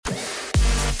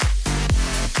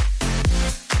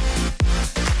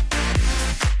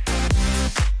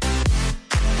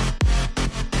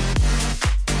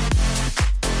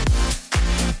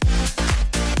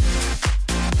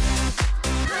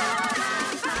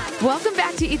Welcome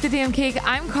back to Eat the Damn Cake.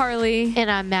 I'm Carly. And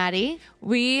I'm Maddie.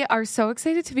 We are so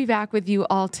excited to be back with you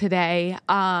all today.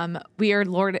 We are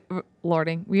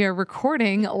We are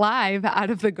recording live out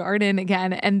of the garden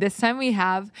again. And this time we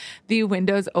have the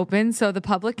windows open so the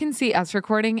public can see us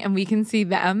recording and we can see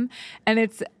them. And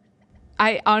it's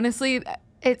a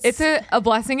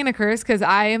blessing and a curse because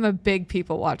I am a big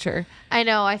people watcher. I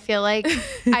know. I feel like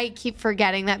I keep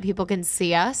forgetting that people can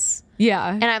see us.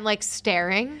 Yeah. And I'm like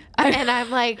staring. And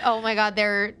I'm like, oh my God,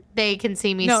 they can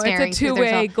see me staring. No, it's a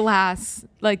two-way glass.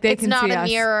 Like they can see us. It's not a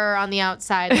mirror on the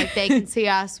outside. Like they can see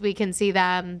us. We can see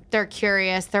them. They're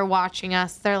curious. They're watching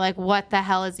us. They're like, what the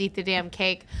hell is Eat the Damn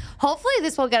Cake? Hopefully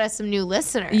this will get us some new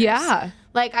listeners. Yeah.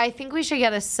 Like, I think we should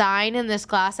get a sign in this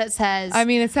glass that says... I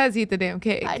mean, it says Eat the Damn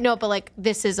Cake. No, but like,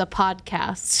 this is a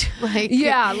podcast. Like,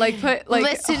 yeah, like put like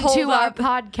listen to our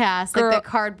podcast. Girl, like the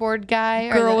cardboard guy.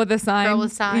 Girl with a sign. Girl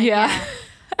with a sign. Yeah.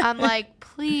 I'm like,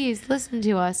 please listen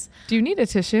to us. Do you need a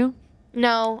tissue?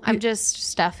 No, I'm just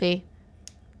stuffy.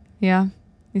 Yeah.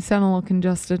 You sound a little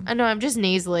congested. I know, I'm just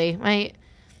nasally.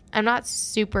 I'm not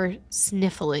super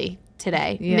sniffly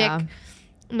today. Yeah.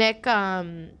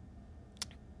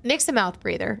 Nick's a mouth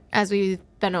breather, as we've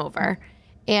been over,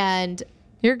 and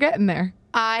you're getting there.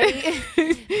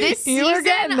 This season, are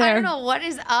getting there. I don't know what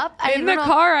is up. In the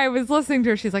car, I was listening to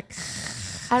her. She's like,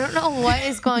 I don't know what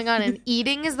is going on, and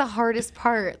eating is the hardest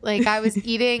part. Like I was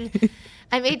eating,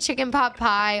 I made chicken pot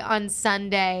pie on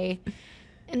Sunday.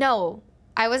 No,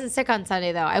 I wasn't sick on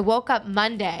Sunday though. I woke up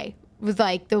Monday with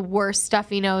like the worst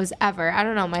stuffy nose ever. I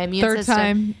don't know, my immune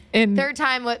system. Third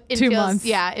time what it 2 feels, months.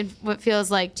 Yeah, in what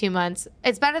feels like 2 months.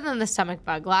 It's better than the stomach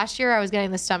bug. Last year I was getting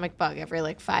the stomach bug every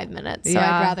like 5 minutes. So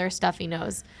I'd rather a stuffy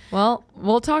nose. Well,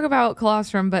 we'll talk about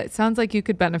colostrum, but it sounds like you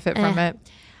could benefit from it.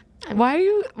 Why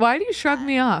do you shrug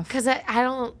me off? Because I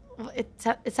don't. It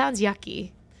sounds yucky.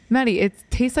 Maddie, it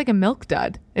tastes like a milk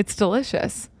dud. It's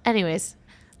delicious. Anyways,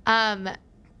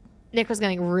 Nick was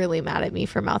getting really mad at me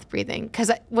for mouth breathing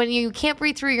because when you can't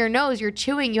breathe through your nose, you're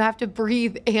chewing. You have to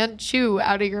breathe and chew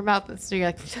out of your mouth. So you're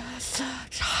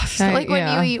like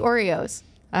when you eat Oreos.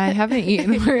 I haven't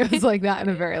eaten Oreos like that in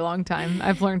a very long time.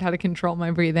 I've learned how to control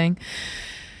my breathing.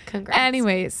 Congrats.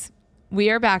 Anyways, we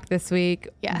are back this week.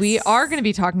 Yes. We are going to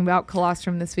be talking about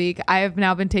colostrum this week. I have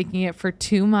now been taking it for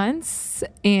 2 months,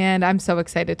 and I'm so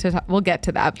excited to talk. We'll get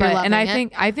to that.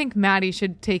 I think Maddie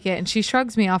should take it, and she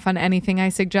shrugs me off on anything I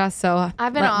suggest. So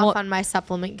I've been off on my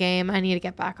supplement game. I need to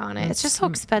get back on it. It's just so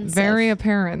expensive. Very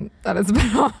apparent that it's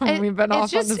been off. We've been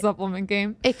off on the supplement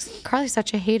game. Carly's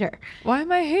such a hater. Why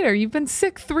am I a hater? You've been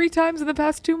sick 3 times in the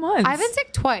past 2 months. I've been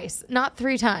sick twice, not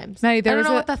 3 times. Maddie, I don't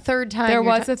know what the third time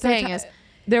is.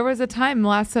 There was a time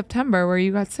last September where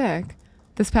you got sick,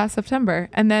 this past September,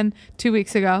 and then 2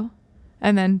 weeks ago,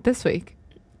 and then this week.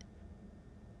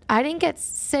 I didn't get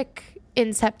sick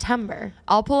in September.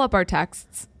 I'll pull up our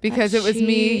texts because it was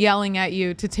me yelling at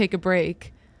you to take a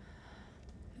break.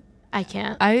 I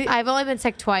can't. I've only been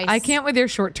sick twice. I can't with your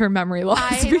short-term memory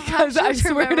loss because I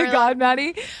swear to God,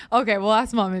 Maddie. Okay, we'll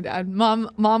ask mom and dad.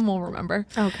 Mom will remember.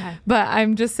 Okay. But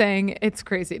I'm just saying it's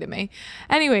crazy to me.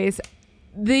 Anyways,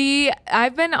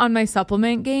 I've been on my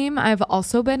supplement game. I've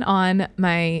also been on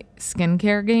my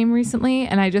skincare game recently,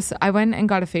 and I went and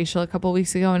got a facial a couple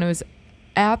weeks ago, and it was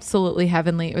absolutely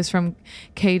heavenly. It was from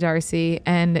Kay Darcy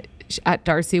and at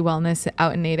Darcy Wellness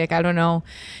out in Natick. I don't know.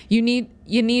 You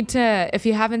need to, if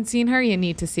you haven't seen her, you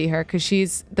need to see her because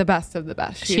she's the best of the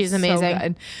best. She's amazing. So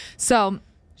good. So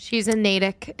she's in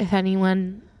Natick. If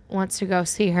anyone wants to go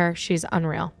see her, she's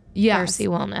unreal. Yes.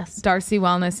 Darcy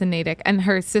Wellness in Natick. And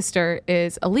her sister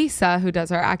is Elisa, who does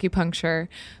our acupuncture,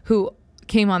 who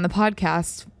came on the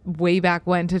podcast way back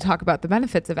when to talk about the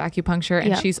benefits of acupuncture.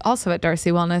 And she's also at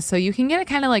Darcy Wellness. So you can get it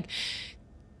kind of like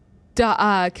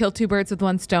kill 2 birds with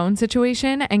 1 stone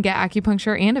situation and get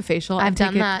acupuncture and a facial. I've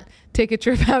done that. Take a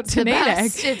trip out to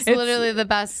Natick. It's literally the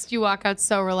best. You walk out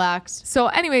so relaxed. So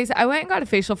anyways, I went and got a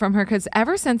facial from her because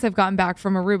ever since I've gotten back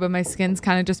from Aruba, my skin's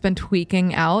kind of just been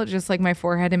tweaking out, just like my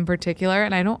forehead in particular.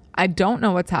 And I don't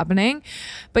know what's happening,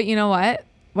 but you know what?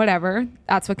 Whatever.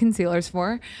 That's what concealer's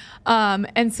for.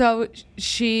 And so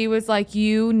she was like,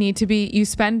 you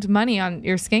spend money on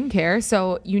your skincare.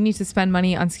 So you need to spend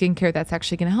money on skincare that's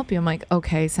actually going to help you. I'm like,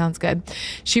 okay, sounds good.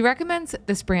 She recommends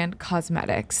this brand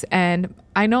Cosmetics. And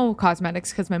I know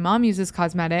cosmetics because my mom uses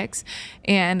cosmetics.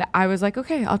 And I was like,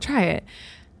 okay, I'll try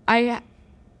it.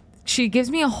 She gives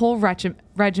me a whole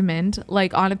regimen,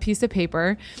 like on a piece of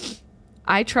paper.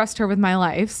 I trust her with my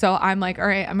life. So I'm like, all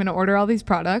right, I'm going to order all these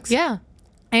products. Yeah.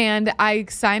 And I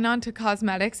sign on to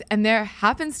cosmetics, and there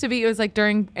happens to be, it was like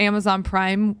during Amazon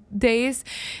Prime days,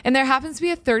 and there happens to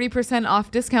be a 30%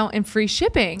 off discount and free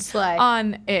shipping Slay.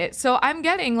 on it. So I'm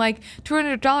getting like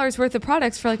 $200 worth of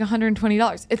products for like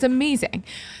 $120. It's amazing.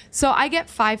 So I get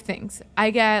 5 things.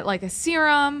 I get like a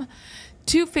serum,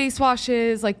 2 face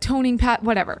washes, like toning pad,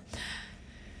 whatever.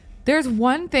 There's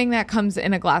one thing that comes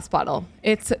in a glass bottle.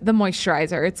 It's the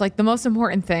moisturizer. It's like the most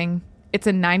important thing. It's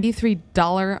a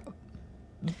 $93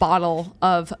 bottle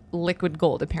of liquid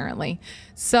gold, apparently.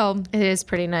 So It is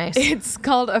pretty nice. it's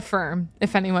called Affirm,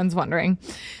 if anyone's wondering.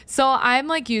 So I'm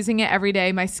like using it every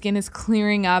day. My skin is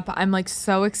clearing up. I'm like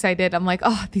so excited. I'm like,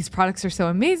 oh, these products are so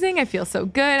amazing. I feel so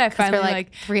good. I finally For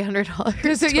like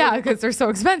 $300. so, yeah, because they're so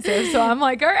expensive. So I'm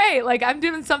like, all right, like I'm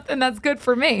doing something that's good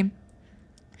for me.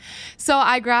 So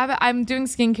I'm doing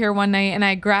skincare one night, and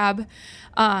I grab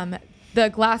the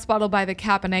glass bottle by the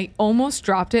cap, and I almost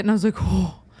dropped it, and I was like,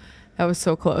 oh, that was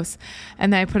so close.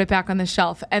 And then I put it back on the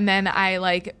shelf, and then I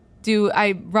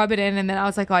rub it in, and then I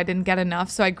was like, oh, I didn't get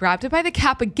enough. So I grabbed it by the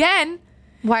cap again.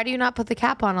 Why do you not put the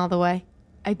cap on all the way?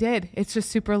 I did. It's just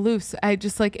super loose. I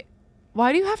just like,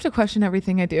 why do you have to question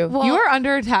everything I do? Well, you are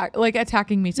under attack, like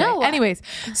attacking me today. No. Anyways,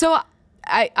 so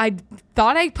I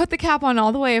thought I put the cap on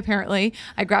all the way, apparently.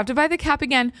 I grabbed it by the cap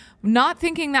again, not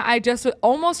thinking that I just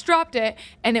almost dropped it,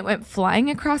 and it went flying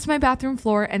across my bathroom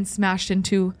floor and smashed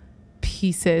into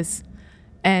pieces.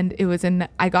 And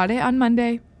I got it on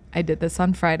Monday. I did this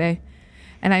on Friday.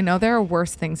 And I know there are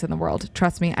worse things in the world.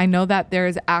 Trust me. I know that there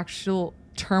is actual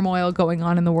turmoil going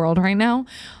on in the world right now.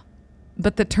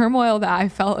 But the turmoil that I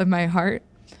felt in my heart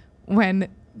when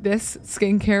this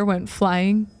skincare went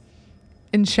flying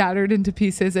and shattered into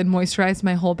pieces and moisturized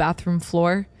my whole bathroom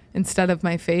floor instead of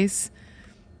my face,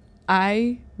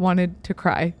 I wanted to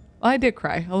cry. Well, I did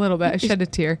cry a little bit. I shed a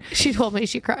tear. She told me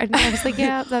she cried, and I was like,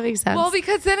 yeah, that makes sense. Well,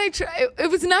 because then it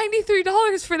was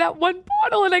 $93 for that one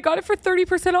bottle, and I got it for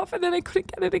 30% off, and then I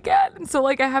couldn't get it again. And so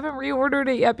like I haven't reordered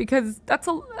it yet because that's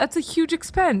a huge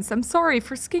expense. I'm sorry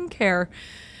for skincare.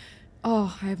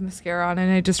 Oh, I have mascara on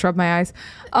and I just rubbed my eyes.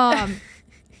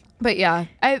 But yeah,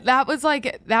 that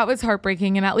was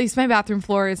heartbreaking, and at least my bathroom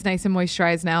floor is nice and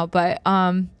moisturized now. But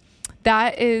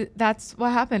that's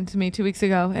what happened to me 2 weeks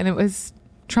ago, and it was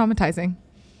traumatizing.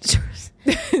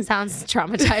 Sounds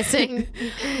traumatizing.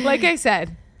 Like I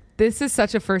said, this is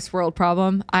such a first world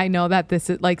problem. I know that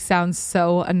this sounds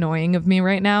so annoying of me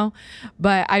right now,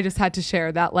 but I just had to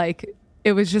share that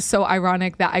it was just so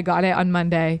ironic that I got it on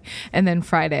Monday, and then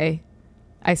Friday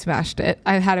I smashed it.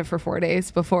 I had it for 4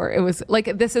 days before it was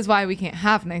this is why we can't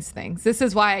have nice things. This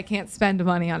is why I can't spend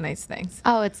money on nice things.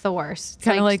 Oh, it's the worst.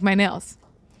 Kind of like my nails.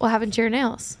 What happened to your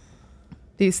nails?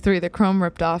 These 3, the chrome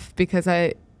ripped off because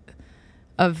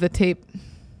of the tape.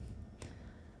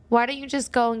 Why don't you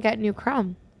just go and get new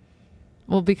chrome?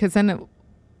 Well, because then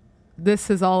this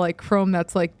is all like chrome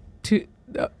that's like 2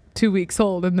 weeks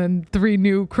old, and then 3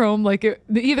 new chrome.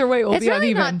 Either way it will It's be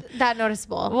really uneven. not that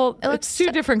noticeable. Well, it looks it's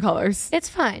 2 different colors. It's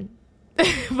fine.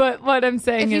 But what I'm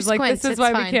saying If you is this squint, is it's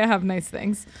why fine. we can't have nice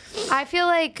things. I feel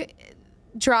like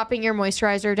dropping your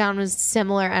moisturizer down was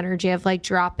similar energy of like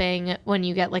dropping when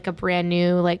you get like a brand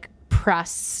new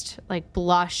pressed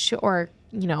blush or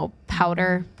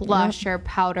powder blush or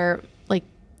powder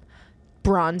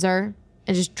bronzer,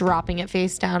 and just dropping it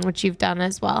face down, which you've done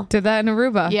as well. Did that in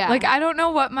Aruba. Yeah. I don't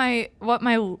know what my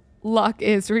luck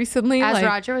is recently. As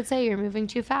Roger would say, you're moving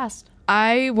too fast.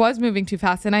 I was moving too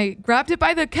fast, and I grabbed it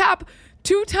by the cap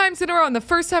 2 times in a row. And the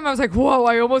first time I was like, whoa,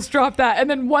 I almost dropped that. And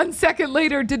then 1 second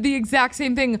later did the exact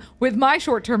same thing with my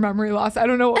short-term memory loss. I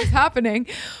don't know what was happening.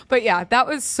 But yeah, that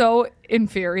was so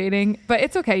infuriating. But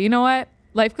it's okay. You know what?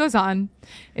 Life goes on.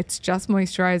 It's just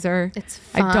moisturizer. It's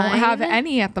fine. I don't have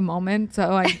any at the moment,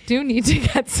 so I do need to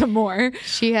get some more.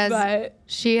 She has.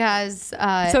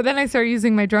 So then I started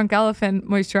using my Drunk Elephant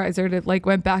moisturizer to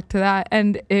went back to that,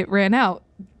 and it ran out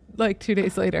 2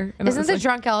 days later. And Isn't the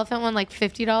Drunk Elephant one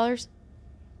 $50?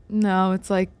 No, it's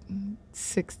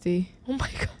 60. Oh my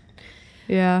God.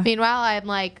 Yeah. Meanwhile,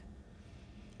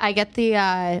 I get the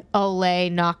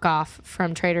Olay knockoff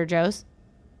from Trader Joe's.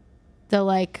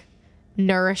 The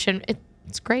nourish, and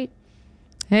it's great.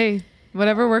 Hey,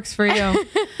 whatever works for you.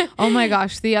 Oh my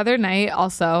gosh. The other night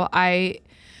also, I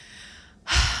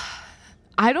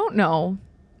don't know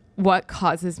what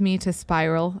causes me to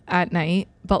spiral at night,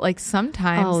 but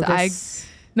sometimes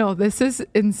no, this is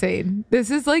insane.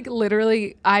 This is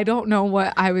literally, I don't know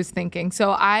what I was thinking.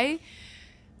 So I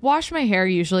wash my hair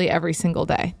usually every single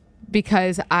day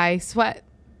because I sweat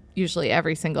usually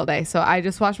every single day. So I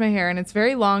just wash my hair, and it's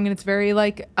very long, and it's very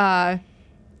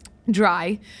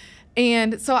dry.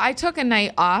 And so I took a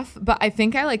night off, but I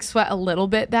think I sweat a little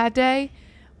bit that day.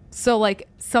 So like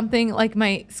something like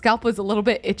my scalp was a little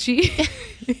bit itchy.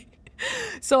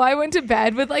 So I went to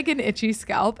bed with like an itchy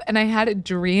scalp, and I had a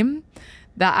dream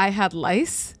that I had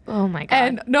lice. Oh my God.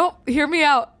 And no, hear me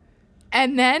out.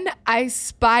 And then I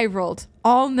spiraled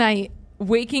all night,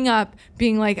 waking up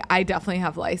being like, I definitely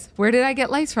have lice. Where did I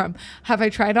get lice from? Have I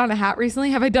tried on a hat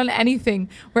recently? Have I done anything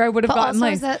where I would have gotten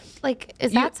lice?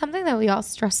 Is that something that we all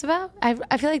stress about? I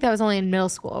feel like that was only in middle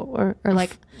school or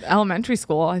like elementary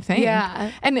school, I think. Yeah.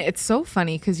 And it's so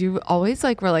funny because you always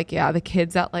like were like, yeah, the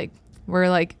kids that like were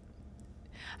like,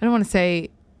 I don't want to say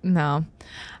no.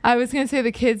 I was going to say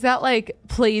the kids that like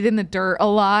played in the dirt a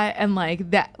lot and like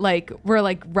that like were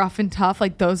like rough and tough.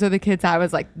 Like those are the kids I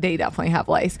was like, they definitely have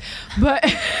lice. But,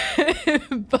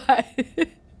 but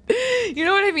you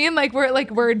know what I mean? Like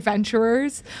we're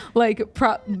adventurers, like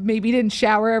maybe didn't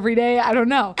shower every day. I don't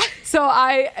know. So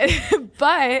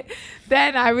but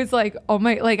then I was like, oh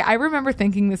my, like I remember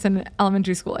thinking this in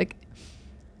elementary school, like,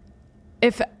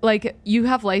 if like you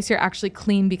have lice, you're actually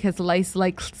clean because lice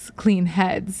likes clean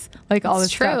heads. Like all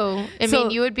this stuff. I mean,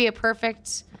 you would be a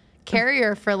perfect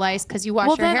carrier for lice because you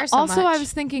wash your hair so much. Also, I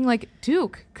was thinking like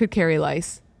Duke could carry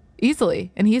lice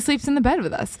easily, and he sleeps in the bed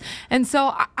with us. And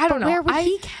so I don't know. Where would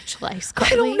he catch lice? I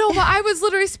don't know, but I was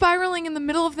literally spiraling in the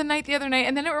middle of the night the other night,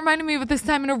 and then it reminded me of this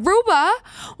time in Aruba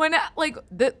when like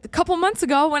a couple months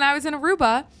ago when I was in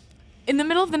Aruba. In the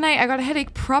middle of the night, I got a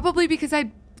headache probably because I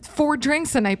 4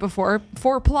 drinks the night before,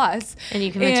 4+. And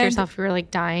you convinced yourself you were like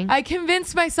dying? I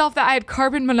convinced myself that I had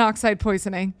carbon monoxide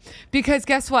poisoning because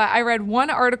guess what? I read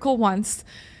one article once,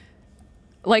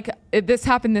 like this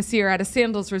happened this year at a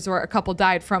sandals resort. A couple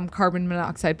died from carbon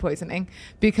monoxide poisoning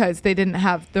because they didn't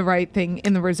have the right thing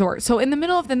in the resort. So in the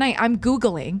middle of the night, I'm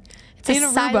Googling. It's a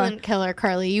silent killer,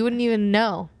 Carly. You wouldn't even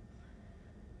know.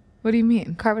 What do you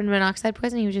mean? Carbon monoxide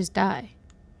poisoning, you would just die.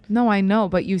 No, I know,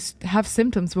 but you have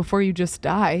symptoms before you just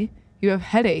die. You have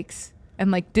headaches and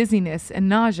like dizziness and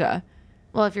nausea.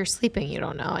 Well, if you're sleeping, you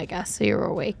don't know, I guess. So you were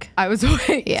awake. I was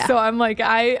awake. Yeah. So I'm like,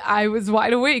 I was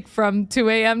wide awake from 2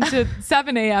 a.m. to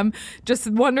 7 a.m. just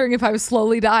wondering if I was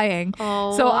slowly dying.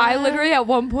 Oh, so I literally at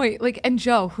one point, like, and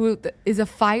Joe, who is a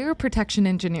fire protection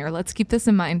engineer, let's keep this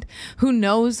in mind, who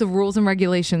knows the rules and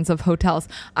regulations of hotels.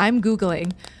 I'm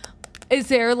Googling, is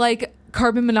there like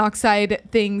carbon monoxide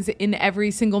things in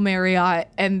every single Marriott?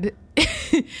 And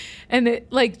and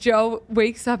it like Joe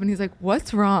wakes up and he's like,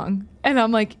 what's wrong? And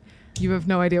I'm like, you have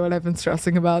no idea what I've been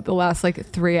stressing about the last like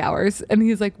 3 hours. And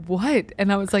he's like, what?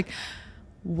 And I was like,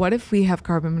 what if we have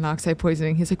carbon monoxide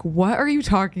poisoning? He's like, what are you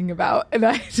talking about? And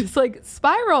I just like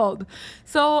spiraled.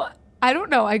 So I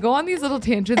don't know. I go on these little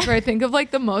tangents where I think of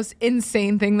like the most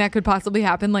insane thing that could possibly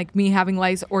happen, like me having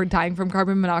lice or dying from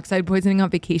carbon monoxide poisoning on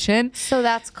vacation. So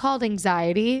that's called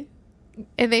anxiety.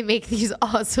 And they make these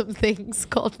awesome things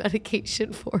called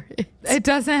medication for it. It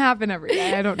doesn't happen every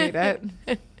day. I don't need it.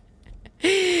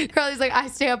 Carly's like, I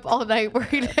stay up all night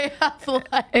worried I have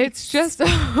lice. It's just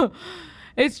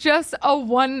a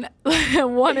one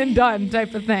and done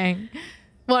type of thing.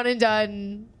 One and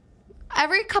done.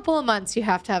 Every couple of months, you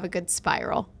have to have a good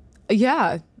spiral.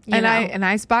 Yeah,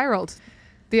 I spiraled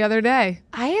the other day.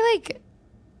 I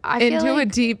feel into a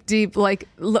deep like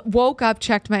woke up,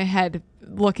 checked my head,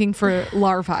 looking for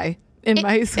larvae in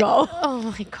my skull.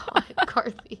 Oh my God,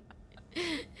 Carly.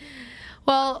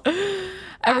 Well,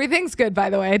 everything's good, by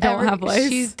the way. I don't have lice.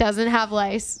 She doesn't have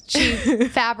lice. She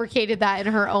fabricated that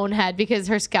in her own head because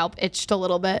her scalp itched a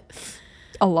little bit.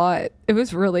 A lot. It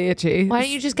was really itchy. Why don't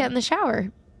you just get in the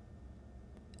shower?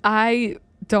 I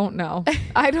don't know.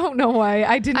 I don't know why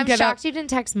I didn't get up. I'm shocked you didn't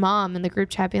text Mom in the group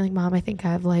chat being like, Mom, I think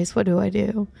I have lice. What do I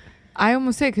do? I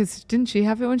almost say, because didn't she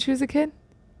have it when she was a kid?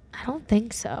 I don't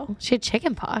think so. She had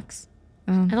chicken pox.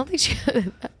 I don't think she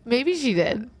had. Maybe she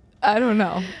did. I don't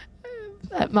know.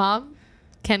 Mom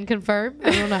can confirm.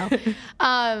 I don't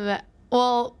know.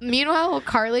 Well, meanwhile,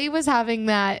 Carly was having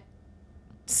that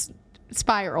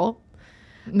spiral.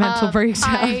 Mental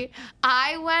breakdown.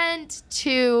 I went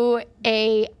to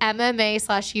a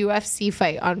MMA/UFC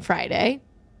fight on Friday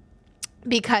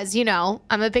because, you know,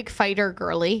 I'm a big fighter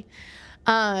girly.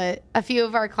 A few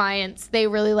of our clients, they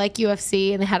really like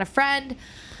UFC, and they had a friend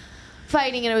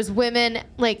fighting, and it was women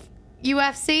like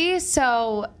UFC.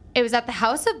 So it was at the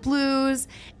House of Blues.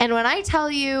 And when I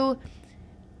tell you,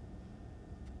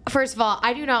 first of all,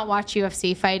 I do not watch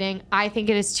UFC fighting. I think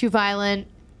it is too violent.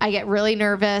 I get really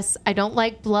nervous. I don't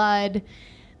like blood.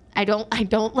 I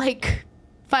don't like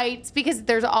fights because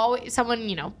there's always someone,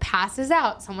 you know, passes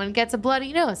out. Someone gets a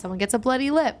bloody nose. Someone gets a bloody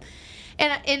lip.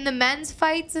 And in the men's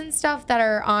fights and stuff that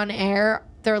are on air,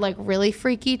 they're like really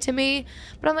freaky to me.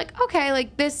 But I'm like, okay,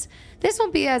 like this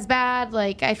won't be as bad.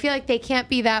 Like I feel like they can't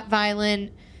be that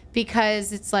violent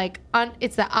because it's like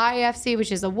it's the IFC,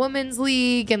 which is a women's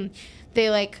league, and they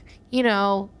like, you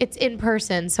know, it's in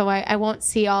person, so I won't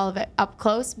see all of it up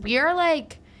close. We are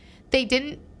like,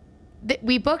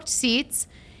 we booked seats,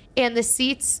 and the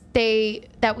seats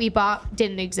that we bought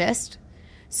didn't exist.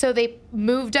 So they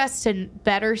moved us to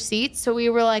better seats. So we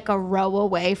were like a row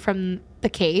away from the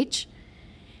cage.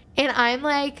 And I'm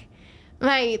like,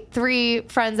 my 3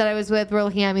 friends that I was with were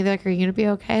looking at me. They're like, are you going to be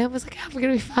okay? I was like, yeah, we're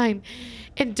going to be fine.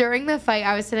 And during the fight,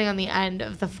 I was sitting on the end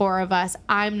of the 4 of us.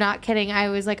 I'm not kidding. I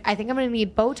was like, I think I'm going to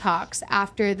need Botox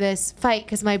after this fight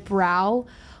because my brow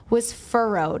was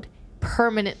furrowed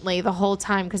permanently the whole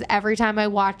time. Because every time I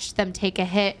watched them take a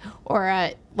hit or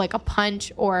a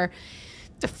punch or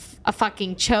a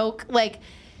fucking choke, like,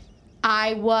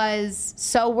 I was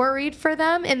so worried for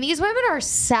them. And these women are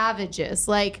savages,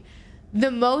 like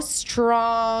the most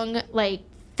strong, like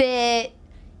fit,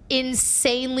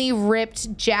 insanely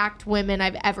ripped, jacked women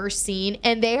I've ever seen.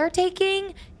 And they are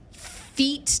taking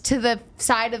feet to the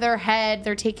side of their head.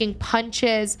 They're taking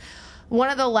punches. One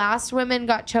of the last women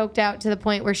got choked out to the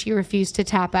point where she refused to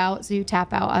tap out. So you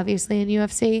tap out, obviously, in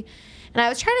UFC. And I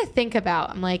was trying to think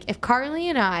about, I'm like, if Carly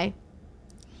and I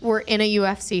were in a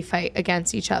UFC fight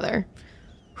against each other,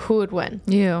 who would win?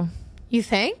 You. You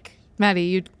think? Maddie,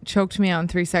 you choked me out in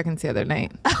 3 seconds the other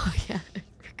night. Oh, yeah.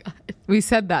 I forgot. We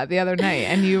said that the other night,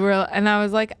 and I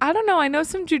was like, I don't know. I know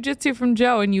some jujitsu from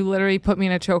Joe, and you literally put me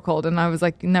in a chokehold, and I was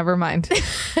like, never mind.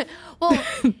 Well,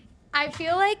 I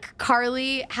feel like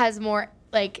Carly has more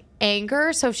like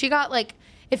anger. So if you got like,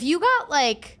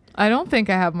 I don't think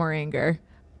I have more anger.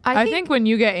 I think when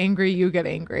you get angry, you get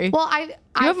angry. Well, you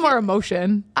have more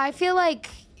emotion. I feel like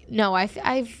no. I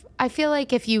feel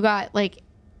like if you got like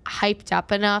hyped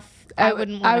up enough, I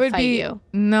wouldn't want to fight you.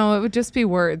 No, it would just be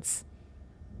words.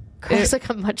 It's like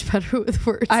I'm much better with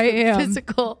words. I am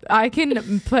physical. I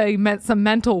can play some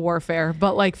mental warfare,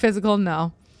 but like physical,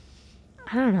 no.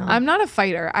 I don't know. I'm not a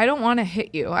fighter. I don't want to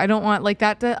hit you. I don't want like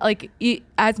that to like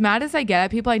as mad as I get at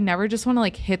people. I never just want to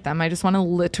like hit them. I just want to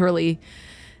literally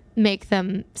make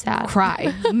them sad,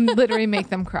 cry, literally make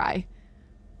them cry.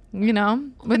 You know,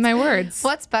 with my words.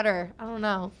 What's better? I don't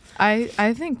know.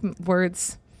 I think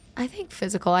words. I think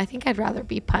physical. I think I'd rather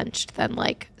be punched than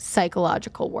like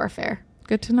psychological warfare.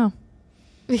 Good to know.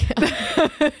 Yeah.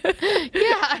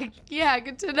 yeah.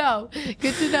 Good to know.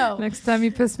 Good to know. Next time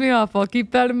you piss me off, I'll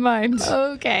keep that in mind.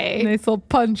 Okay. Nice little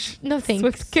punch. No thanks.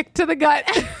 Swift kick to the gut.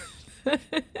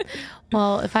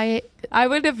 Well, if I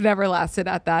would have never lasted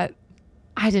at that.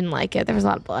 I didn't like it. There was a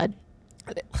lot of blood.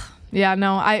 Yeah,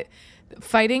 no,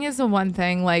 fighting is the one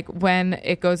thing, like when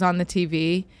it goes on the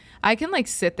TV, I can like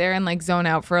sit there and like zone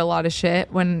out for a lot of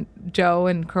shit when Joe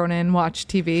and Cronin watch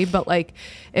TV. But like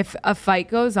if a fight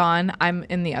goes on, I'm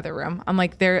in the other room. I'm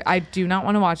like I do not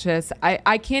want to watch this.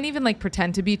 I can't even like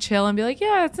pretend to be chill and be like,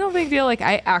 yeah, it's no big deal. Like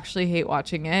I actually hate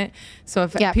watching it. So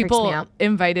if people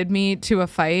invited me to a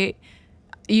fight,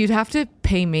 you'd have to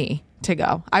pay me to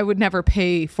go. I would never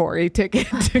pay for a ticket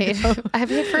to go. I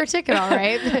paid for a ticket, all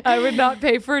right. I would not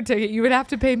pay for a ticket. You would have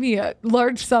to pay me a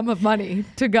large sum of money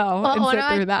to go and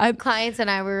sit through that. Clients and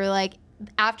I were like,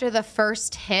 after the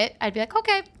first hit, I'd be like,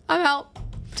 okay, I'm out.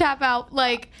 Tap out.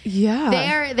 Like,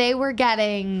 yeah, they were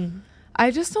getting.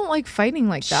 I just don't like fighting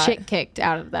like that. Shit kicked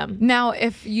out of them. Now,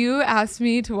 if you asked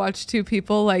me to watch 2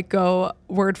 people like go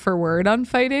word for word on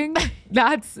fighting,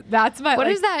 that's my. What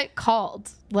is that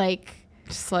called? Like.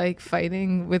 Just like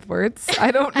fighting with words.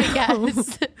 I don't know. I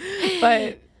guess.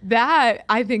 But that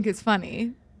I think is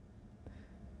funny.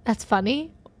 That's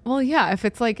funny? Well, yeah. If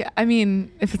it's like, I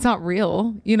mean, if it's not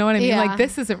real, you know what I mean? Yeah. Like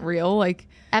this isn't real. Like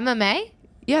MMA?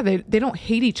 Yeah, they don't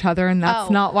hate each other, and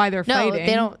that's not why they're fighting. No,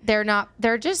 they don't. They're not.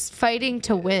 They're just fighting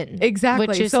to win. Exactly.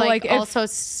 Which is so like also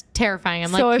terrifying.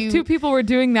 So if 2 people were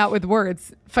doing that with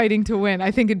words, fighting to win, I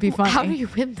think it'd be funny. How do you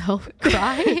win though?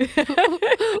 Cry?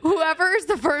 Whoever is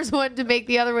the first one to make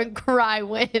the other one cry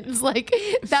wins. Like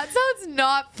that sounds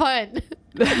not fun.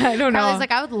 I don't know. Carly's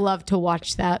like, I would love to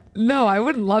watch that. No, I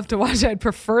wouldn't love to watch it. I'd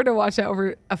prefer to watch it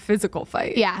over a physical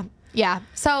fight. Yeah. Yeah.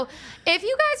 So if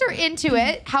you guys are into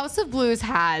it, House of Blues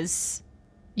has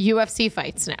UFC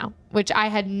fights now, which I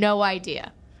had no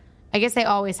idea. I guess they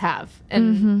always have.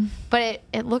 And but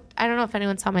it looked, I don't know if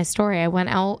anyone saw my story. I went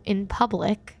out in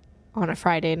public on a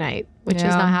Friday night, which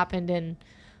has not happened in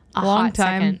a long hot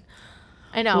time. second.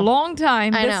 I know. Long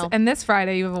time. I know. And this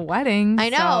Friday you have a wedding. I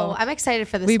know. So I'm excited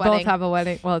for this we wedding. both have a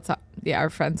wedding. Well, it's our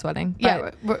friend's wedding.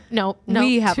 Yeah. No.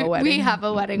 We have a wedding. We have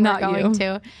a wedding Not we're going you.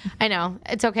 to. I know.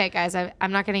 It's okay, guys.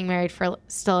 I'm not getting married for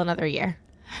still another year.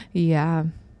 Yeah.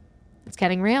 It's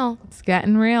getting real. It's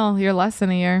getting real. You're less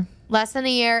than a year. Less than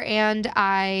a year, and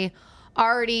I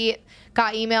already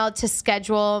got emailed to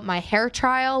schedule my hair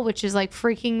trial, which is like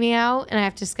freaking me out. And I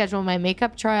have to schedule my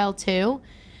makeup trial too.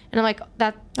 And I'm like,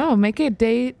 make a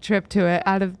day trip to it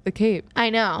out of the Cape. I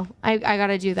know. I got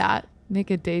to do that. Make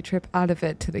a day trip out of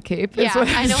it to the Cape. Yeah,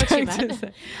 I know what you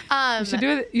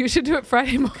meant. You should do it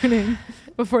Friday morning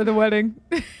before the wedding.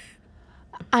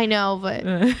 I know, but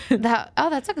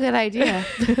that's a good idea.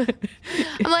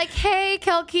 I'm like, hey,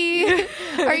 Kelky,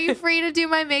 are you free to do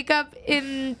my makeup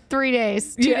in 3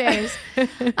 days, 2 days?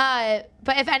 But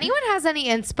if anyone has any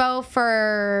inspo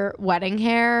for wedding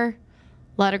hair,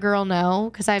 let a girl know,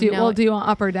 because do you want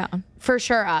up or down? For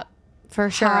sure up. For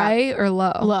sure. High or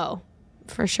low? Low.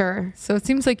 For sure. So it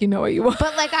seems like you know what you want.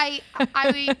 But like I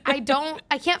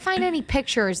can't find any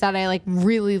pictures that I like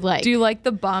really like. Do you like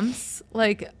the bumps?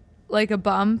 Like a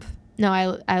bump? No,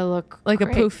 I look like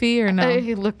great. A poofy or no? I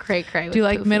look cray. Do you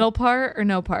like poofy. Middle part or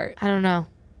no part? I don't know.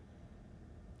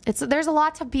 There's a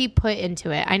lot to be put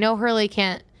into it. I know Hurley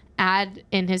can't add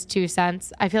in his 2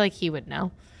 cents. I feel like he would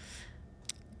know.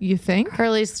 You think?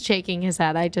 Hurley's shaking his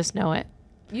head. I just know it.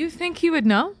 You think he would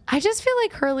know? I just feel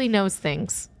like Hurley knows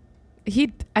things.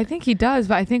 I think he does,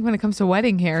 but I think when it comes to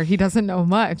wedding hair, he doesn't know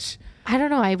much. I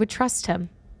don't know. I would trust him.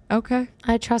 Okay.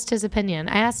 I trust his opinion.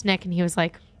 I asked Nick and he was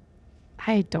like,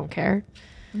 I don't care.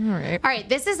 All right.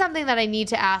 This is something that I need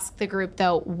to ask the group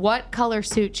though. What color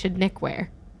suit should Nick wear?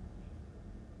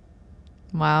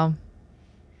 Wow.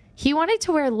 He wanted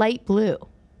to wear light blue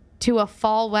to a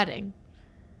fall wedding.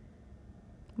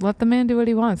 Let the man do what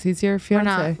he wants. He's your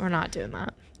fiance. We're not doing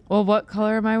that. Well, what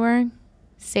color am I wearing?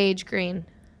 Sage green.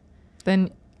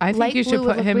 Then I think light you should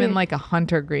put him in like a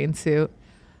hunter green suit.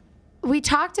 We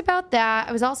talked about that.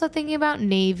 I was also thinking about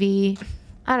navy.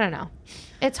 I don't know.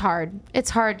 It's hard. It's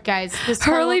hard, guys.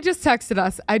 Hurley just texted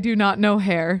us. I do not know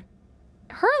hair.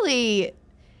 Hurley,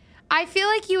 I feel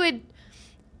like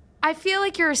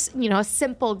you're a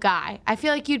simple guy. I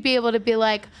feel like you'd be able to be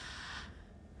like,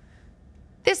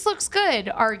 this looks good,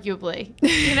 arguably.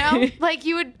 You know? Like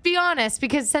you would be honest,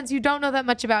 because since you don't know that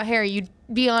much about hair, you'd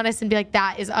be honest and be like,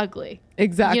 that is ugly.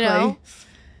 Exactly. You know?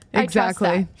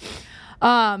 Exactly.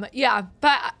 Yeah,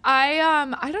 but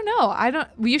I don't know.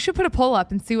 You should put a poll up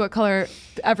and see what color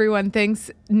everyone thinks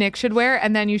Nick should wear,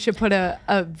 and then you should put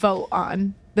a vote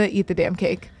on the Eat the Damn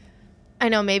Cake. I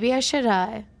know. Maybe I should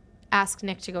ask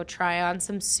Nick to go try on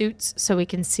some suits so we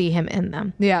can see him in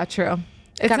them. Yeah, true.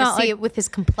 It's gotta see it with his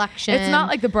complexion. It's not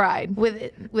like the bride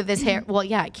with his hair. Well,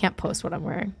 yeah, I can't post what I'm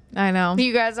wearing. I know.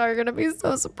 You guys are gonna be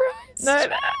so surprised. I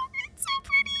know. It's so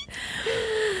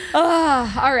pretty.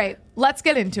 All right, let's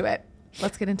get into it.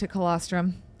 Let's get into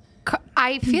colostrum.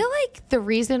 I feel like the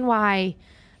reason why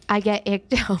I get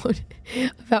icked out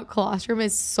about colostrum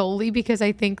is solely because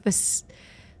I think the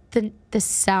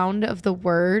sound of the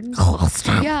word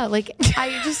colostrum. Yeah, like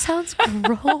it just sounds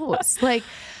gross. Like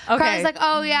Carly's like,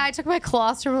 oh yeah, I took my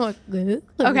colostrum. I'm like,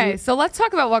 okay, so let's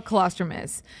talk about what colostrum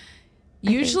is.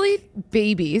 Usually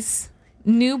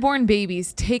newborn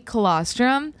babies take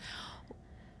colostrum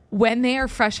when they are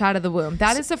fresh out of the womb.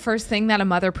 That is the first thing that a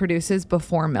mother produces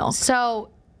before milk. So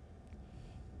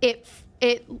it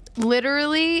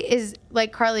literally is,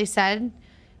 like Carly said,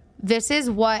 this is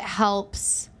what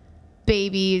helps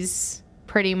babies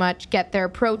pretty much get their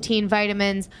protein,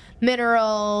 vitamins,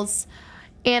 minerals,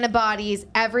 antibodies,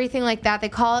 everything like that. They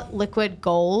call it liquid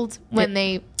gold when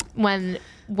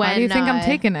Why do you think I'm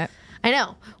taking it? I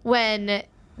know. When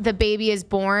the baby is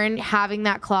born, having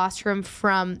that colostrum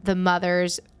from the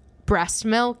mother's breast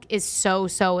milk is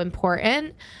so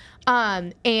important.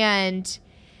 And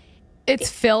it's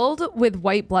filled with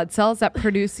white blood cells that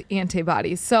produce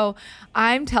antibodies. So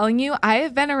I'm telling you, I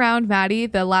have been around Maddie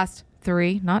the last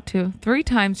 3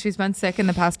 times she's been sick in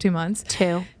the past 2 months.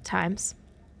 2 times.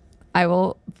 I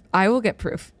will get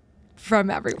proof for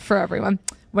everyone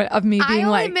of me being I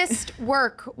only missed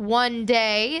work one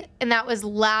day, and that was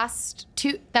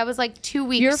like 2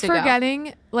 weeks ago. You're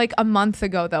forgetting like a month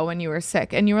ago though, when you were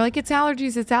sick and you were like, it's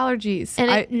allergies.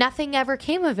 And nothing ever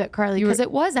came of it, Carly, because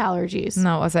it was allergies.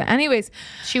 No, it wasn't. Anyways,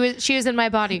 she was in my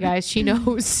body, guys. She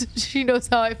knows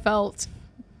how I felt.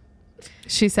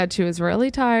 She said she was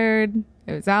really tired.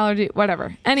 It was allergy,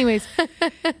 whatever. Anyways,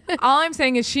 all I'm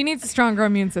saying is she needs a stronger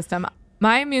immune system.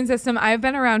 My immune system, I've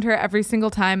been around her every single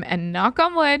time, and knock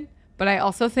on wood, but I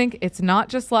also think it's not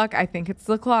just luck. I think it's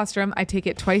the colostrum. I take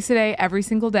it twice a day, every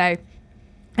single day,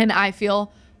 and I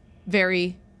feel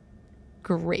very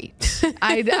great.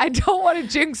 I don't want to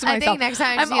jinx myself. I think next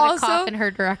time I'm going to cough in her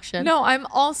direction. No, I'm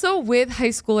also with high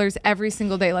schoolers every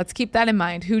single day. Let's keep that in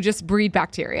mind, who just breed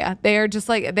bacteria. They are just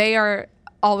like, they are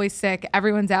always sick.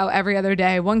 Everyone's out every other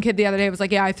day. One kid the other day was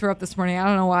like, yeah, I threw up this morning. I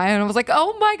don't know why. And I was like,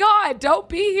 oh my God, don't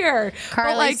be here.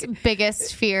 Carly's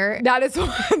biggest fear. That is the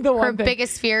one Her thing.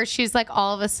 biggest fear. She's like,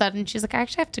 all of a sudden, she's like, I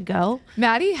actually have to go.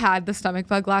 Maddie had the stomach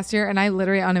bug last year, and I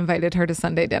literally uninvited her to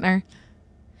Sunday dinner.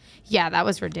 Yeah, that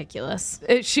was ridiculous.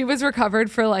 She was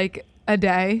recovered for like a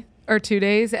day or 2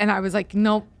 days, and I was like,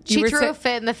 nope. She threw a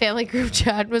fit in the family group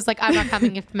chat. Was like, I'm not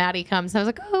coming if Maddie comes. I was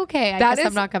like, oh, okay, I guess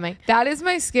I'm not coming. That is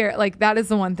my scare. Like, that is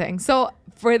the one thing. So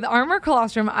for the Armor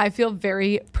Colostrum, I feel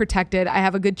very protected. I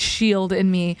have a good shield in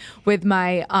me with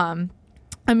my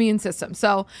immune system.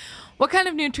 So what kind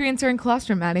of nutrients are in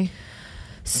Colostrum, Maddie?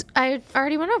 I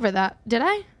already went over that. Did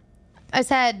I? I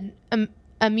said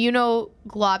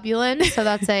immunoglobulin, so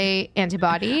that's a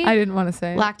antibody. I didn't want to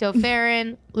say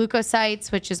lactoferrin,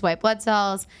 leukocytes, which is white blood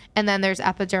cells, and then there's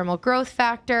epidermal growth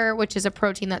factor, which is a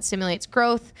protein that stimulates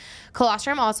growth.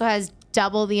 Colostrum also has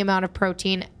double the amount of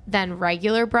protein than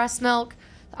regular breast milk.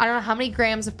 I don't know how many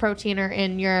grams of protein are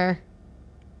in your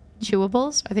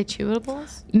chewables. Are they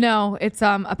chewables? No, it's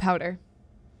a powder.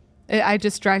 I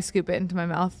just dry scoop it into my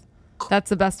mouth.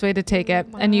 That's the best way to take it.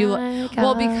 And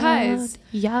because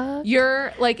yuck.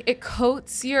 you're like, it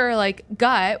coats your like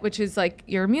gut, which is like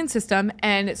your immune system.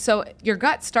 And so your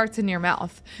gut starts in your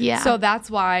mouth. Yeah. So that's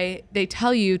why they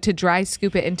tell you to dry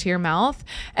scoop it into your mouth.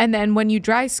 And then when you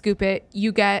dry scoop it,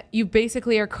 you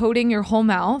basically are coating your whole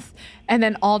mouth and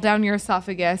then all down your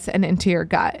esophagus and into your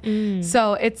gut.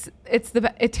 So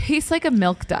it tastes like a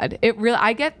milk dud.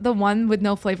 I get the one with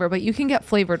no flavor, but you can get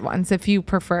flavored ones if you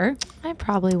prefer. I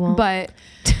probably won't. But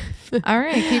all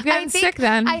right, keep getting sick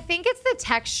then. I think it's the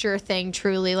texture thing,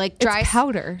 truly. Like dry it's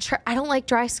powder. I don't like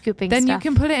dry scooping Then stuff. you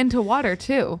can put it into water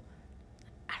too.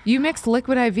 You mix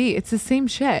liquid IV. It's the same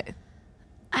shit.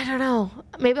 I don't know.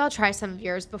 Maybe I'll try some of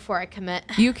yours before I commit.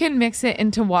 You can mix it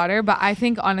into water, but I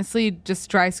think honestly, just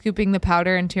dry scooping the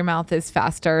powder into your mouth is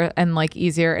faster and like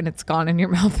easier, and it's gone in your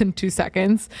mouth in 2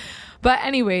 seconds. But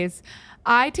anyways,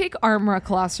 I take Armra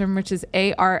Colostrum, which is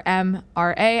ARMRA.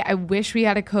 I wish we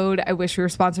had a code. I wish we were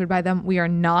sponsored by them. We are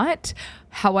not.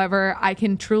 However, I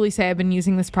can truly say I've been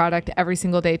using this product every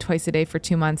single day, twice a day for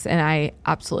 2 months, and I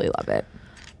absolutely love it.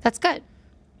 That's good.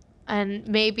 And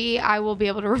maybe I will be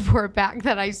able to report back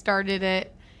that I started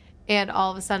it and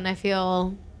all of a sudden I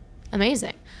feel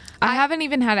amazing. I haven't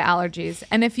even had allergies.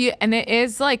 And it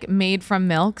is like made from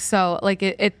milk. So like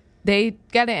they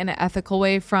get it in an ethical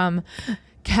way from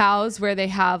cows where they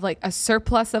have like a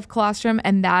surplus of colostrum,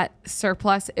 and that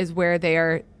surplus is where they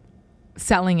are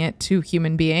selling it to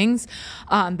human beings.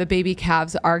 The baby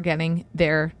calves are getting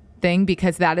their thing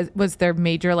because was their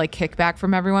major like kickback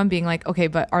from everyone being like, okay,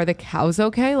 but are the cows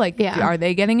okay? Like, are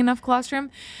they getting enough colostrum?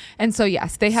 And so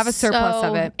yes, they have a surplus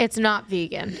of it. It's not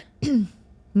vegan.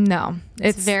 No,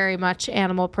 it's very much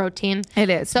animal protein.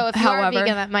 It is. So if you are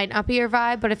vegan, that might not be your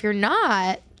vibe. But if you're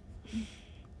not,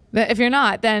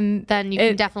 then you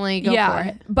can definitely go for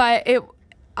it. But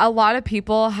a lot of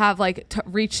people have like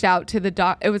reached out to the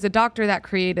doc. It was a doctor that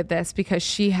created this because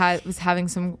she was having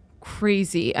some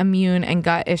crazy immune and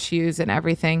gut issues and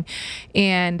everything,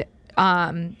 and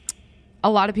a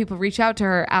lot of people reach out to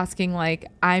her asking like,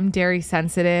 I'm dairy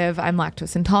sensitive, I'm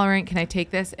lactose intolerant, can I take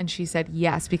this? And she said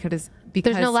yes, because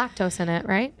there's no lactose in it,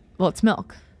 right? Well, it's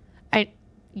milk.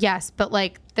 Yes, but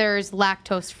like there's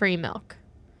lactose free milk,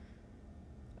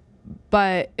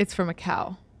 but it's from a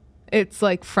cow. It's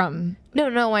like from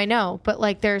no I know, but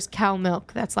like there's cow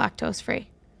milk that's lactose free.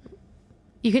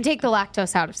 You can take the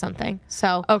lactose out of something.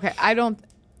 So okay, I don't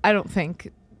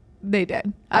think they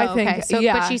did. I think okay. So,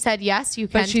 yeah. But she said yes, you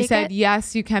can. But she said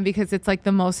yes, you can, because it's like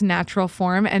the most natural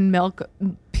form, and milk.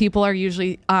 People are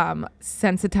usually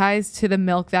sensitized to the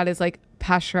milk that is like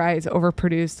pasteurized,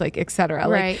 overproduced, like etc.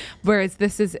 Right. Like, whereas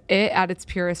this is it at its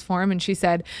purest form. And she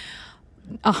said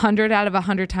 100 out of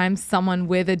 100 times, someone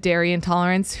with a dairy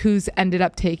intolerance who's ended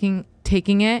up taking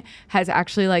it has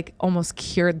actually like almost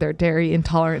cured their dairy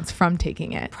intolerance from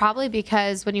taking it. Probably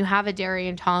because when you have a dairy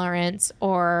intolerance,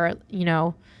 or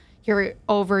you're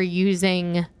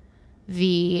overusing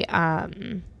the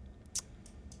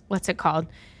what's it called,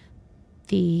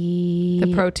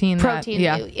 the protein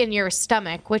in your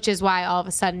stomach, which is why all of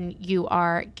a sudden you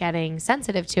are getting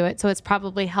sensitive to it. So it's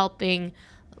probably helping,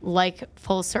 like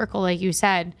full circle, like you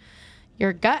said,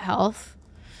 your gut health,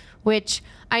 which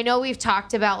I know we've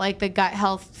talked about like the gut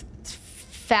health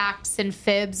facts and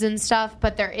fibs and stuff,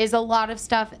 but there is a lot of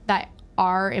stuff that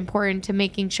are important to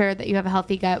making sure that you have a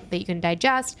healthy gut, that you can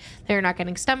digest, that you're not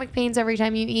getting stomach pains every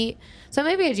time you eat. So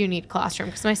maybe I do need colostrum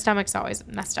because my stomach's always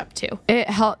messed up too. It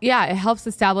helps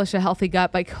establish a healthy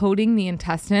gut by coating the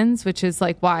intestines, which is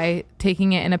like why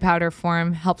taking it in a powder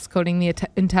form helps coating the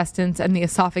intestines and the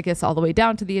esophagus all the way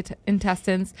down to the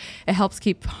intestines. It helps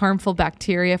keep harmful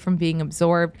bacteria from being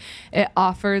absorbed. It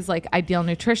offers like ideal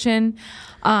nutrition,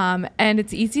 and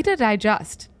it's easy to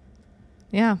digest.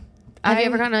 Yeah. Have you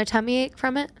ever gotten a tummy ache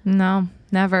from it? No,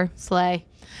 never. Slay.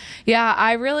 Yeah,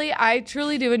 I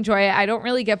truly do enjoy it. I don't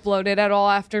really get bloated at all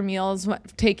after meals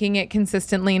taking it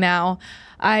consistently now.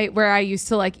 Where I used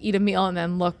to like eat a meal and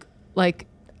then look like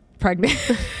pregnant.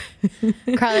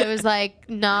 Carly was like,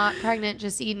 not pregnant,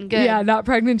 just eating good. Yeah, not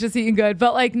pregnant, just eating good.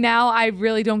 But like now I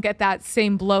really don't get that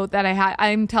same bloat that I had.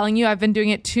 I'm telling you, I've been doing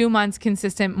it 2 months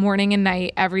consistent, morning and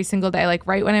night, every single day, like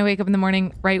right when I wake up in the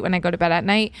morning, right when I go to bed at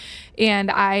night. And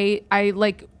I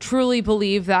like truly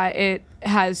believe that it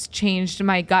has changed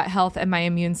my gut health and my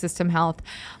immune system health.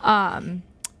 And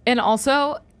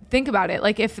also think about it.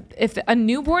 Like if a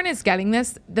newborn is getting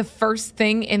this, the first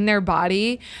thing in their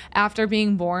body after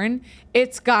being born,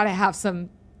 it's got to have some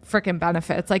freaking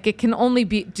benefits. Like it can only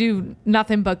do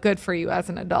nothing but good for you as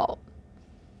an adult.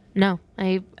 No,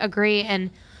 I agree. And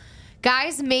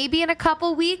guys, maybe in a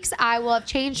couple weeks I will have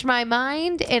changed my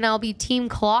mind and I'll be team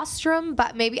colostrum,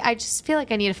 but maybe I just feel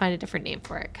like I need to find a different name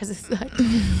for it because it's like,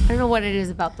 I don't know what it is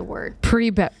about the word.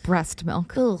 Pre-breast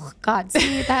milk. Oh God,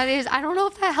 see, that is, I don't know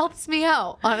if that helps me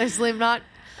out. Honestly,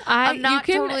 I'm not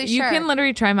totally sure. You can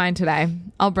literally try mine today.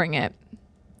 I'll bring it.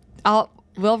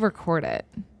 We'll record it.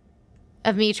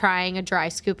 Of me trying a dry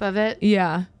scoop of it?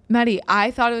 Yeah. Maddie, I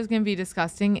thought it was going to be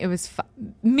disgusting. It was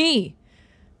me.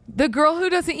 The girl who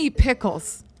doesn't eat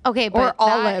pickles. Okay, but or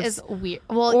olives. That is weird.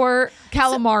 Well, or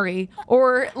calamari.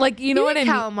 Or like, you know what I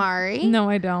mean? Calamari? No,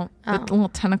 I don't. The little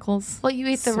tentacles. Well, you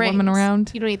eat the swimming rings.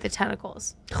 Around. You don't eat the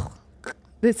tentacles.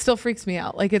 It still freaks me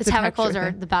out. Like it's the tentacles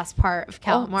are the best part of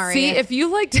calamari. See, if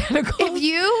you like tentacles, if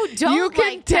you don't, you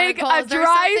can like take a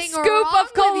dry scoop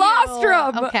of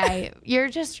colostrum. Okay, you're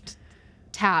just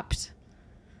tapped.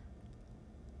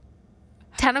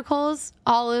 Tentacles,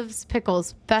 olives,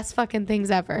 pickles, best fucking things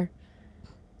ever.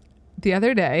 The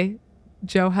other day,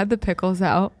 Joe had the pickles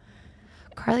out.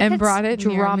 Carly and brought it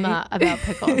drama about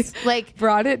pickles. Like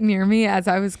brought it near me as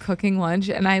I was cooking lunch,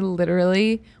 and I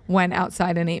literally went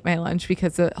outside and ate my lunch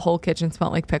because the whole kitchen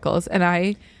smelled like pickles, and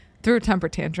I threw a temper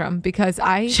tantrum because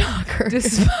I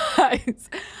despise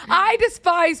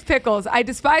pickles. I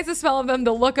despise the smell of them,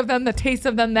 the look of them, the taste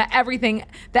of them, the everything,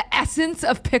 the essence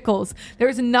of pickles. There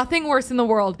is nothing worse in the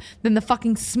world than the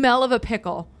fucking smell of a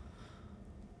pickle.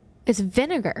 It's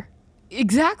vinegar.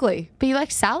 Exactly. But you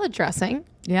like salad dressing.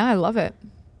 Yeah, I love it.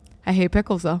 I hate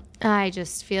pickles though. I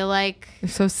just feel like they're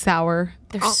so sour.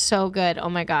 They're so good. Oh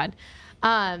my God.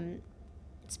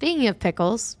 Speaking of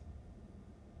pickles,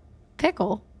 my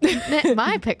pickle,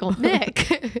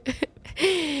 Nick.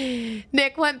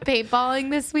 Nick went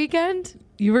paintballing this weekend.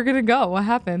 You were gonna go. What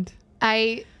happened?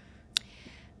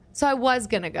 So I was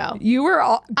gonna go. You were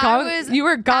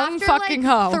gung fucking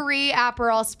ho. 3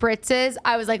 Aperol spritzes.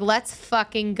 I was like, let's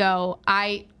fucking go.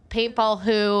 Paintball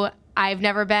who I've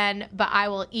never been, but I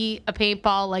will eat a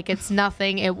paintball like it's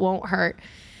nothing. It won't hurt.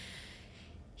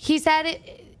 He said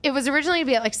it was originally to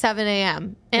be at like 7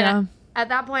 a.m. And at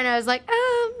that point I was like,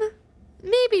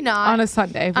 maybe not. On a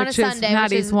Sunday, which is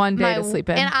Maddie's one day to sleep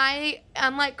in. And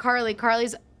I'm like Carly. Carly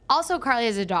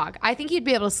has a dog. I think you'd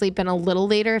be able to sleep in a little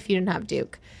later if you didn't have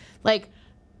Duke. Like,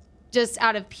 just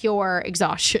out of pure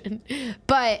exhaustion.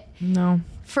 But no.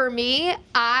 For me,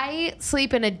 I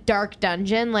sleep in a dark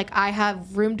dungeon. Like, I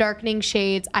have room darkening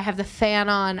shades. I have the fan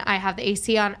on. I have the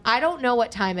AC on. I don't know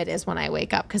what time it is when I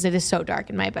wake up because it is so dark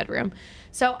in my bedroom.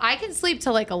 So I can sleep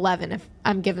till like 11 if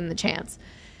I'm given the chance.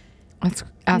 That's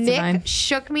Nick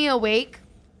shook me awake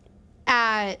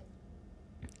at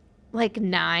like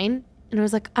 9 and I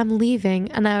was like, I'm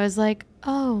leaving. And I was like,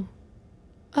 oh,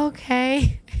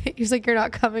 okay. He's like, you're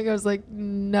not coming. I was like,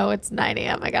 no, it's 9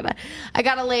 a.m. I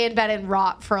gotta lay in bed and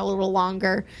rot for a little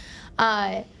longer.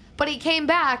 But he came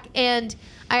back and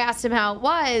I asked him how it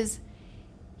was.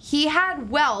 He had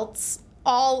welts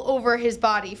all over his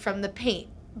body from the paint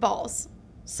balls.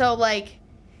 So like,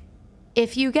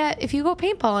 if you go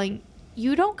paintballing,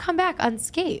 you don't come back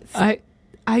unscathed.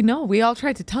 I know. We all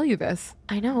tried to tell you this.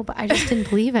 I know, but I just didn't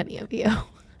believe any of you.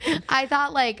 I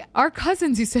thought like our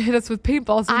cousins used to hit us with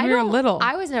paintballs when we were little.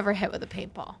 I was never hit with a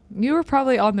paintball. You were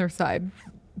probably on their side,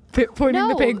 pointing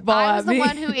the paintball at me. I was the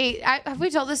one who ate. Have we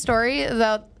told the story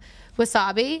about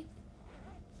wasabi?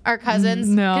 Our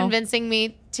cousins convincing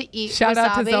me to eat Shout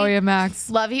out to wasabi. Zoe and Max.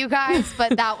 Love you guys,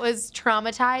 but that was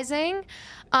traumatizing.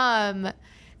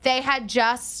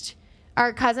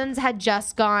 Our cousins had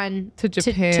just gone To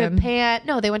Japan. Japan.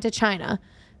 No, they went to China.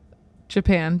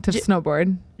 Japan to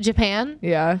snowboard. Japan?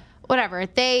 Yeah. Whatever.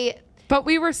 But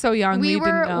we were so young. We were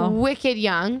didn't know. wicked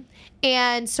young.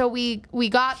 And so we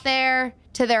got there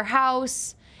to their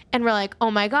house and we're like,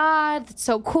 oh my God, that's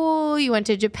so cool. You went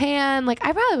to Japan. Like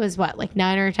I probably was like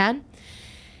 9 or 10.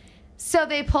 So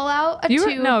they pull out a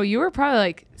tube. You were probably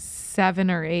like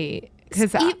 7 or 8.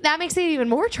 Because That makes it even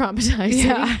more traumatizing.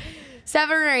 Yeah.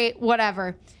 7 or 8,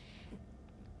 whatever.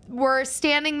 We're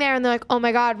standing there and they're like, oh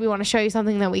my God, we want to show you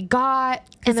something that we got.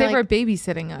 And they they're were like,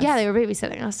 babysitting us. yeah, they were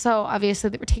babysitting us. So obviously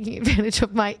they were taking advantage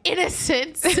of my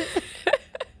innocence,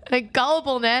 my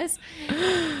gullibleness.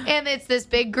 And it's this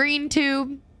big green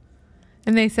tube.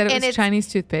 And they said it was Chinese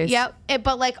toothpaste. Yep.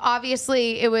 But like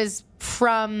obviously it was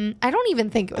from, I don't even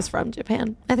think it was from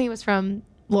Japan. I think it was from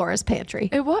Laura's pantry.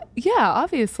 It was, yeah,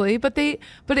 obviously. But it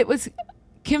was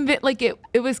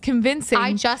it was convincing.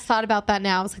 I just thought about that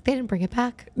now. I was like, they didn't bring it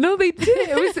back. No, they did.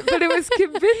 But it was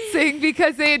convincing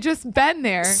because they had just been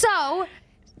there. So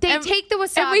they take the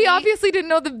wasabi. And we obviously didn't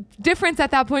know the difference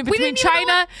at that point between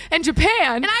China and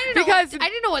Japan. And I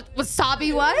didn't know what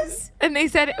wasabi was. And they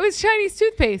said it was Chinese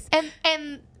toothpaste.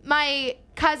 And my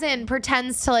cousin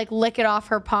pretends to like lick it off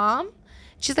her palm.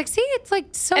 She's like, see, it's like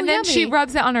so and yummy. then she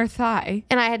rubs it on her thigh.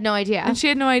 And I had no idea. And she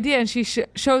had no idea. And she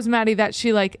shows Maddie that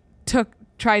she like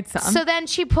tried some. So then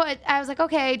I was like,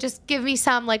 okay, just give me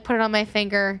some, like put it on my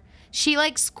finger. She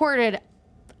like squirted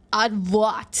a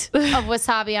lot of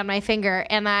wasabi on my finger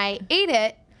and I ate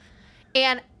it.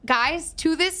 And guys,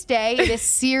 to this day, it is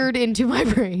seared into my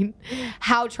brain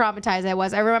how traumatized I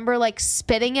was. I remember like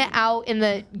spitting it out in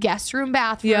the guest room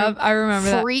bathroom. Yep, I remember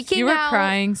that. Freaking out. You were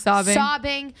crying, sobbing.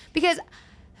 Sobbing. Because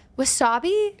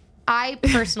wasabi, I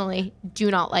personally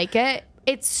do not like it.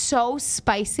 It's so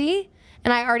spicy.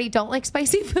 And I already don't like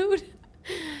spicy food.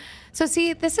 So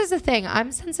see, this is the thing.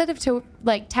 I'm sensitive to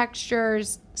like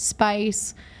textures,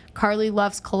 spice. Carly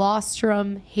loves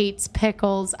colostrum, hates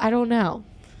pickles. I don't know.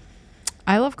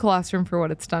 I love colostrum for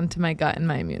what it's done to my gut and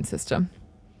my immune system.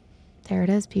 There it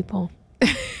is, people.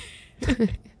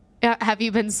 Have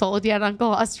you been sold yet on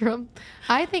colostrum?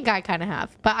 I think I kind of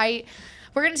have. But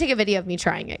we're going to take a video of me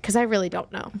trying it because I really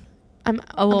don't know. I'm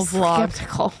vlog.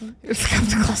 Skeptical. You're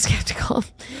skeptical. Skeptical.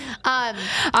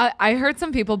 I heard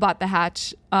some people bought the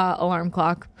Hatch alarm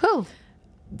clock. Who?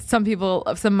 Some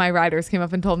of my riders came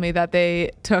up and told me that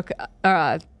they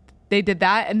did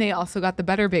that and they also got the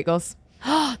Better Bagels.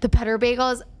 The Better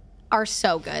Bagels are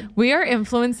so good. We are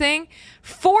influencing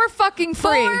for fucking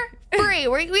free. Free.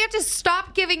 We have to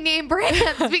stop giving name brands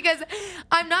because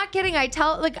I'm not kidding.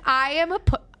 I'm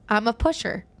a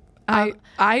pusher.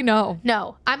 I know.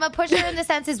 No, I'm a pusher in the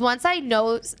sense is once I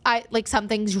know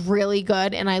something's really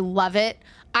good and I love it,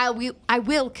 I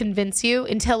will convince you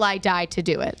until I die to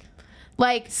do it.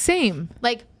 Like same.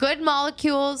 Like Good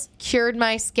Molecules cured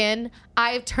my skin.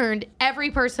 I've turned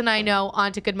every person I know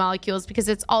onto Good Molecules because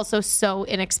it's also so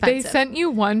inexpensive. They sent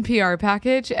you one PR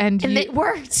package and it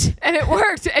worked. And it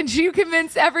worked. And you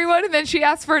convinced everyone and then she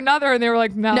asked for another and they were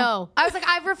like, no. No. I was like,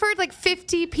 I've referred like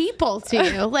 50 people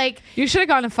to you. Like you should have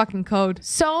gotten a fucking code.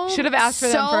 Should have asked for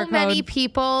them for a code. So many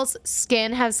people's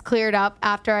skin has cleared up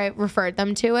after I referred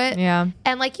them to it. Yeah.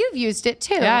 And like you've used it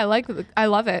too. Yeah, I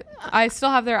love it. I still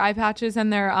have their eye patches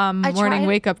and their morning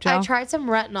wake up gel. I tried some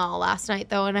retinol last night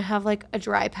though, and I have like a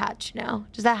dry patch now.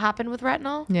 Does that happen with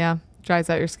retinol? Yeah, dries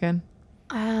out your skin.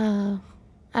 I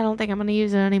don't think I'm gonna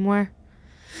use it anymore.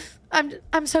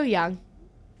 I'm so young.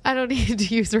 I don't need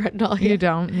to use retinol yet. You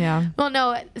don't, yeah. Well,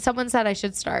 no, someone said I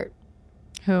should start.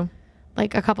 Who?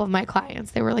 Like a couple of my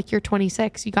clients. They were like, you're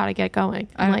 26. You got to get going.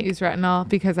 I don't use retinol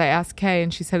because I asked Kay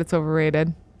and she said it's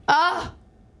overrated. Oh,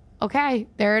 okay.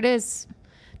 There it is.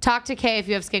 Talk to Kay if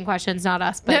you have skin questions, not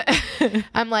us. But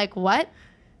I'm like, what?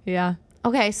 Yeah.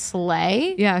 Okay,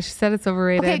 slay. Yeah, she said it's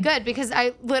overrated. Okay, good, because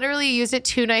I literally used it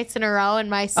 2 nights in a row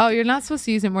and my Oh, you're not supposed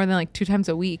to use it more than like 2 times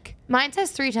a week. Mine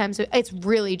says 3 times. It's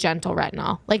really gentle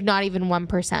retinol. Like not even 1%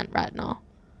 retinol.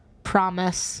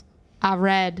 Promise. I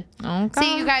read. Okay.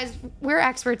 See, you guys, we're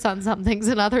experts on some things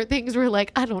and other things we're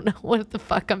like, I don't know what the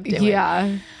fuck I'm doing.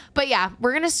 Yeah. But yeah,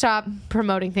 we're going to stop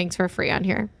promoting things for free on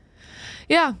here.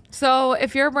 Yeah. So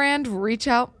if you're a brand, reach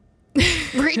out.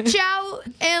 Reach out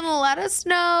and let us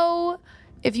know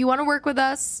if you want to work with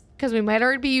us, because we might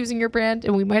already be using your brand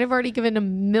and we might have already given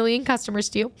 1 million customers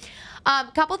to you.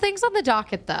 Couple things on the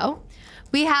docket though.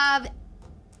 We have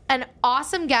an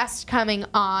awesome guest coming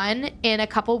on in a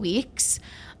couple weeks.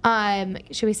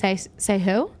 Should we say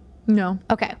who? No.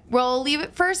 Okay. We'll leave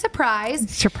it for a surprise.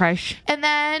 Surprise. And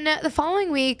then the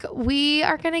following week, we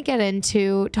are going to get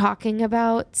into talking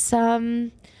about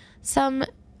some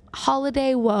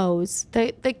holiday woes.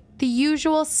 The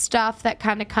usual stuff that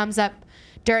kind of comes up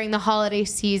during the holiday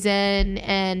season,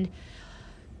 and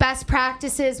best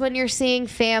practices when you're seeing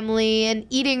family and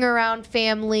eating around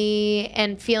family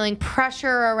and feeling pressure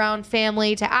around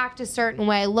family to act a certain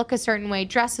way, look a certain way,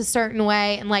 dress a certain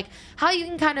way, and like how you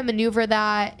can kind of maneuver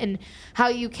that and how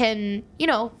you can,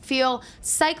 feel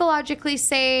psychologically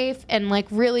safe and like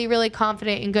really, really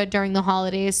confident and good during the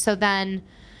holidays. So then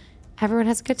everyone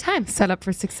has a good time. Set up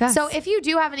for success. So if you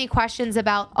do have any questions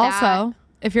about that. Also,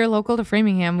 if you're local to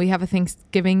Framingham, we have a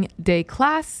Thanksgiving Day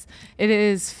class. It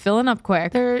is filling up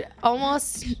quick.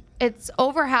 It's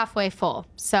over halfway full.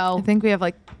 So I think we have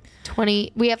like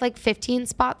 20, we have like 15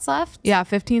 spots left. Yeah,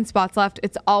 15 spots left.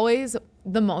 It's always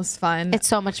the most fun. It's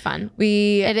so much fun.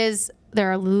 It is.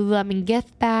 There are Lululemon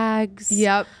gift bags.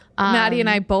 Yep. Maddie and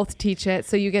I both teach it,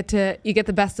 so you get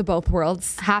the best of both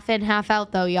worlds. Half in, half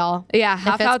out, though, y'all. Yeah,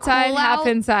 half outside, cool half out,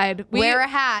 inside. Wear a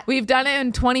hat. We've done it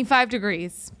in 25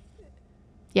 degrees.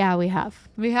 Yeah, we have.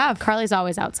 Carly's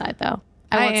always outside, though.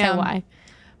 I won't say why.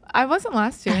 I wasn't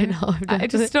last year. I know. I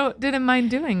just didn't mind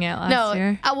doing it last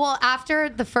year. Well, after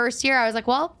the first year, I was like,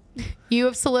 well, you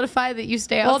have solidified that you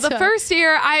stay outside. Well, the first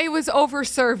year, I was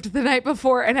overserved the night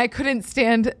before, and I couldn't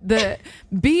stand the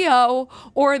BO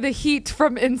or the heat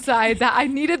from inside. That I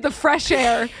needed the fresh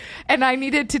air, and I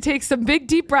needed to take some big,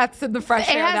 deep breaths in the fresh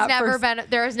air.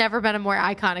 There has never been a more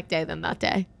iconic day than that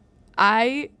day.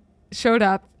 I showed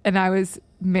up, and I was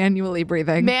manual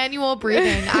breathing.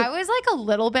 I was like a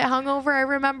little bit hungover, I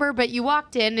remember, but you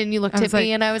walked in and you looked at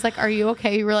me and I was like, are you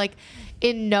okay? You were like,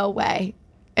 in no way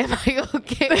am I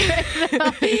okay right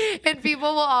now? And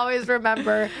people will always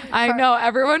remember. I know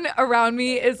everyone around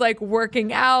me is like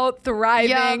working out,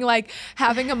 thriving, like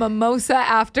having a mimosa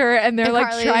after, and they're like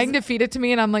Carly's trying to feed it to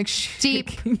me, and I'm like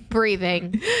deep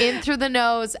breathing in through the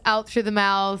nose, out through the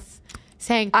mouth,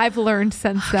 saying, I've learned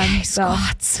since then.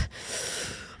 Squats.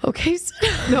 Okay.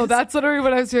 No, that's literally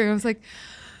what I was doing. I was like,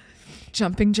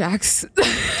 jumping jacks.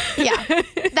 Yeah.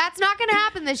 That's not going to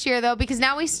happen this year, though, because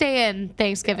now we stay in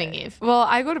Thanksgiving Eve. Well,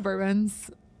 I go to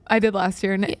Bourbon's. I did last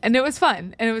year, and it was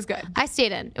fun, and it was good. I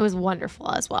stayed in. It was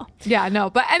wonderful as well. Yeah, no.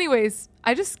 But anyways,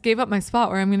 I just gave up my spot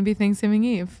where I'm going to be Thanksgiving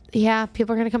Eve. Yeah,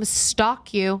 people are going to come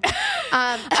stalk you.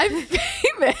 I'm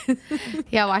famous.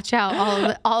 Yeah, watch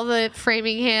out. All the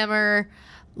Framinghammer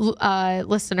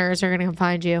listeners are going to come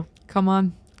find you. Come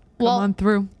on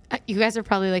through. You guys have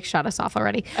probably like shut us off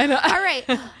already. I know. All right.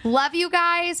 Love you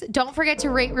guys. Don't forget to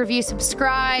rate, review,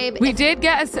 subscribe. We did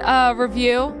get a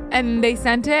review, and they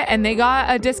sent it, and they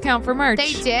got a discount for merch.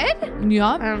 They did?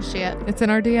 Yup. I don't see it. It's in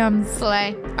our DMs.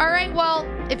 Slay. All right. Well,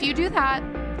 if you do that,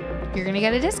 you're going to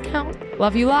get a discount.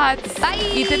 Love you lots. Bye.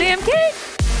 Eat the damn cake.